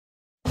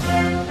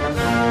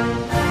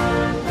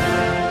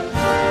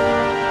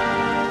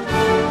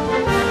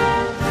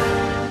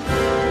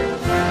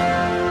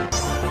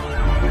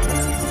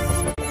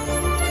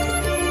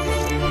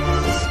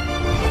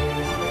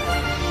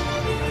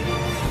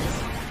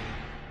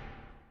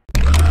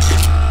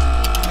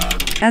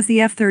As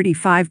the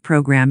F-35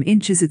 program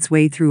inches its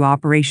way through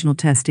operational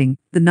testing,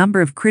 the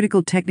number of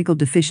critical technical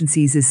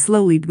deficiencies is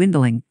slowly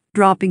dwindling,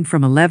 dropping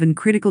from 11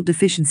 critical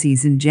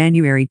deficiencies in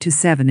January to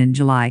 7 in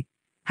July.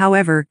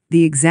 However,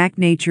 the exact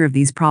nature of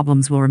these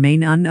problems will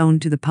remain unknown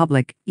to the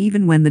public,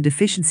 even when the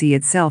deficiency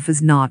itself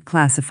is not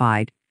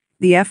classified.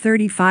 The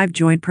F-35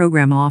 Joint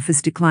Program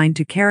Office declined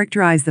to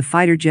characterize the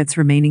fighter jet's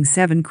remaining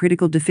 7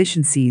 critical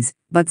deficiencies,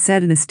 but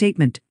said in a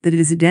statement that it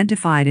has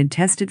identified and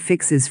tested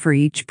fixes for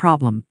each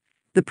problem.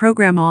 The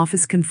Program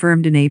Office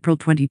confirmed in April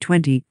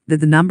 2020 that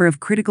the number of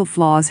critical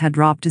flaws had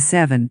dropped to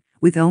 7,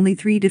 with only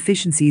 3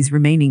 deficiencies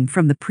remaining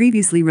from the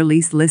previously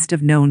released list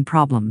of known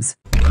problems.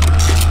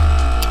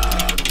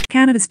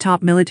 Canada's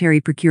top military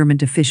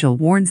procurement official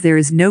warns there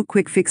is no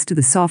quick fix to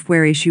the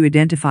software issue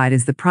identified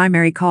as the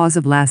primary cause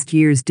of last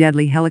year's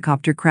deadly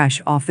helicopter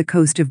crash off the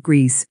coast of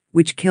Greece,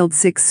 which killed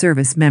 6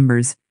 service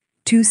members.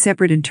 2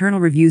 separate internal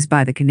reviews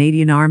by the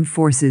Canadian Armed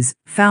Forces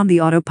found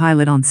the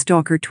autopilot on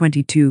Stalker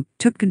 22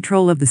 took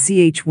control of the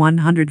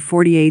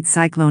CH-148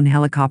 Cyclone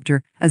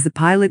helicopter as the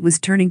pilot was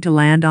turning to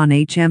land on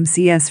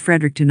HMCS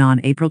Fredericton on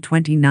April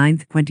 29,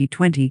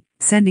 2020,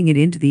 sending it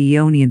into the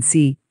Ionian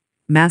Sea.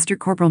 Master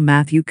Corporal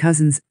Matthew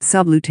Cousins,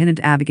 Sub-Lt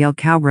Abbigail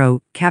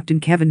Cowbrough, Captain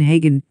Kevin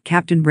Hagen,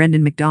 Captain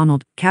Brenden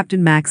MacDonald,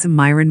 Captain Maxime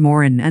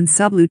Miron-Morin and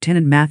Sub-Lt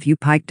Matthew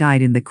Pyke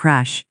died in the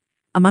crash.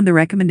 Among the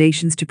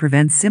recommendations to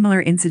prevent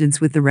similar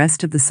incidents with the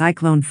rest of the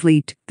Cyclone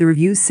fleet, the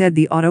reviews said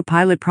the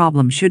autopilot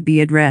problem should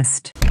be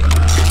addressed.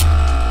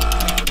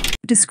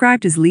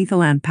 Described as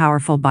lethal and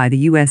powerful by the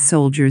U.S.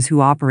 soldiers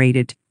who operate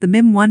it, the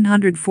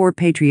MIM-104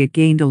 Patriot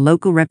gained a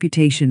local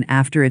reputation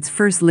after its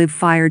first live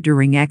fire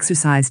during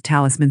Exercise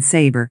Talisman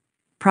Sabre.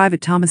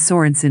 Private Thomas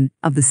Sorensen,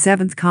 of the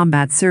 7th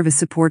Combat Service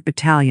Support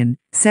Battalion,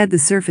 said the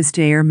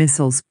surface-to-air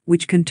missiles,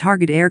 which can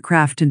target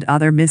aircraft and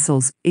other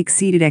missiles,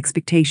 exceeded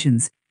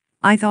expectations.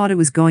 "I thought it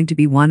was going to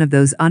be one of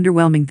those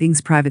underwhelming things,"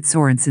 Private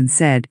Sorensen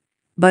said.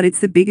 "But it's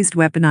the biggest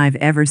weapon I've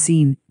ever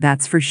seen,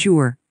 that's for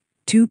sure."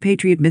 2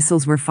 Patriot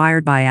missiles were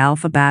fired by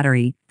Alpha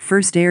Battery,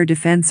 1st Air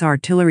Defence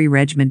Artillery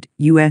Regiment,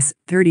 U.S.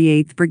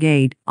 38th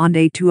Brigade, on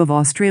Day 2 of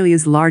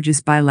Australia's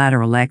largest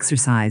bilateral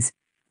exercise.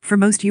 For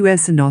most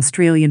U.S. and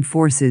Australian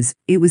forces,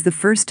 it was the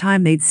first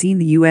time they'd seen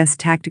the U.S.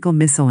 tactical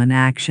missile in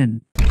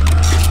action.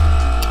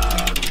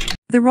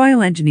 The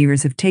Royal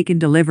Engineers have taken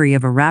delivery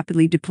of a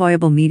rapidly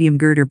deployable medium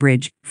girder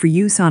bridge for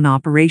use on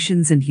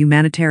operations and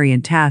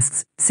humanitarian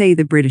tasks, say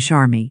the British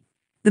Army.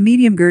 The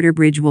medium girder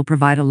bridge will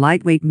provide a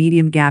lightweight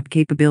medium gap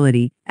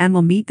capability and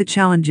will meet the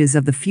challenges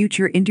of the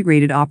future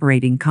integrated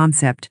operating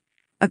concept.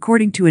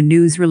 According to a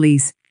news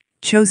release,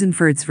 chosen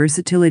for its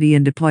versatility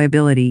and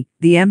deployability,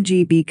 the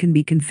MGB can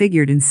be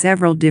configured in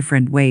several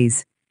different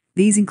ways.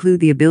 These include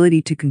the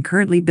ability to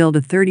concurrently build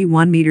a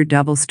 31-meter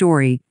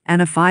double-story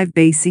and a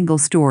 5-bay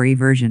single-story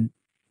version.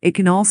 It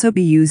can also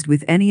be used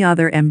with any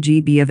other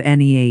MGB of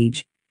any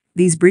age.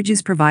 These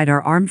bridges provide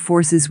our armed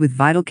forces with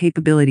vital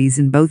capabilities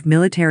in both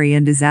military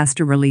and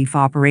disaster relief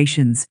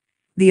operations.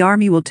 The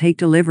Army will take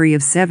delivery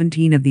of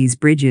 17 of these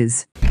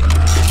bridges.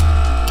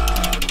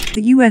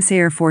 The U.S.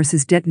 Air Force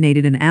has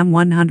detonated an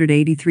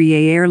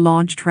AIM-183A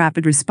air-launched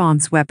rapid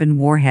response weapon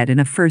warhead in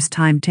a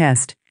first-time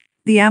test.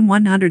 The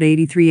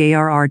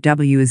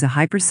AIM-183ARRW is a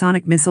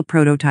hypersonic missile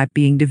prototype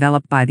being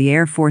developed by the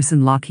Air Force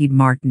and Lockheed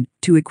Martin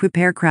to equip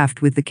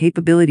aircraft with the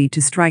capability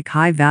to strike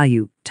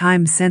high-value,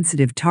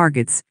 time-sensitive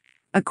targets.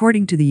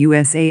 According to the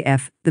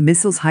USAF, the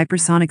missile's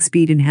hypersonic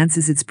speed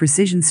enhances its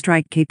precision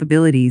strike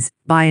capabilities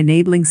by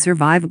enabling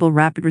survivable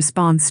rapid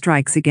response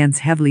strikes against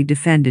heavily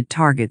defended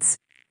targets.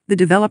 The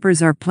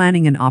developers are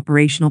planning an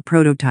operational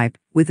prototype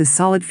with a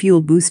solid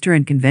fuel booster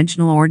and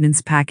conventional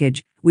ordnance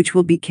package, which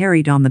will be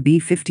carried on the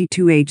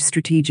B-52H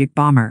strategic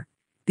bomber.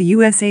 The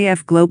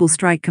USAF Global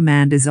Strike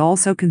Command is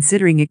also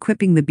considering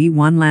equipping the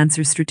B-1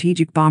 Lancer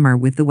strategic bomber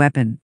with the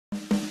weapon.